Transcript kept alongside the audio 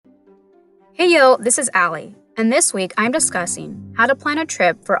Hey yo, this is Allie, and this week I'm discussing how to plan a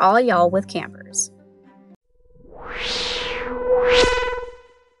trip for all y'all with campers.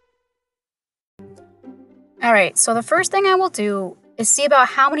 Alright, so the first thing I will do is see about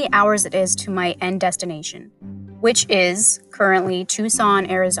how many hours it is to my end destination, which is currently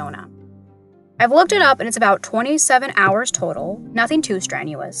Tucson, Arizona. I've looked it up and it's about 27 hours total, nothing too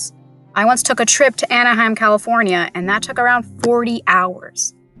strenuous. I once took a trip to Anaheim, California, and that took around 40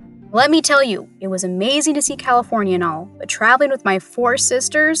 hours. Let me tell you, it was amazing to see California and all, but traveling with my 4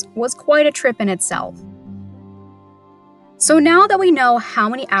 sisters was quite a trip in itself. So now that we know how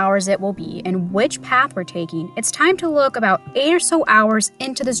many hours it will be and which path we're taking, it's time to look about 8 or so hours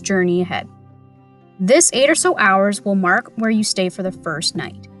into this journey ahead. This 8 or so hours will mark where you stay for the first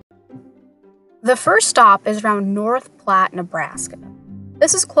night. The first stop is around North Platte, Nebraska.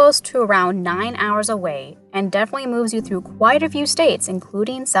 This is close to around 9 hours away and definitely moves you through quite a few states,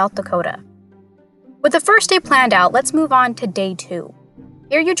 including South Dakota. With the first day planned out, let's move on to day 2.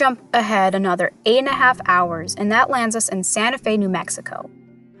 Here you jump ahead another 8.5 hours, and that lands us in Santa Fe, New Mexico.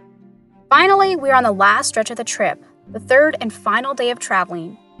 Finally, we are on the last stretch of the trip. The third and final day of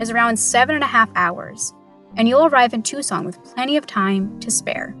traveling is around 7.5 hours, and you'll arrive in Tucson with plenty of time to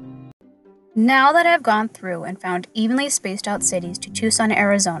spare. Now that I've gone through and found evenly spaced out cities to Tucson,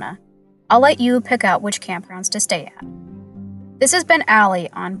 Arizona, I'll let you pick out which campgrounds to stay at. This has been Allie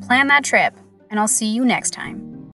on Plan That Trip, and I'll see you next time.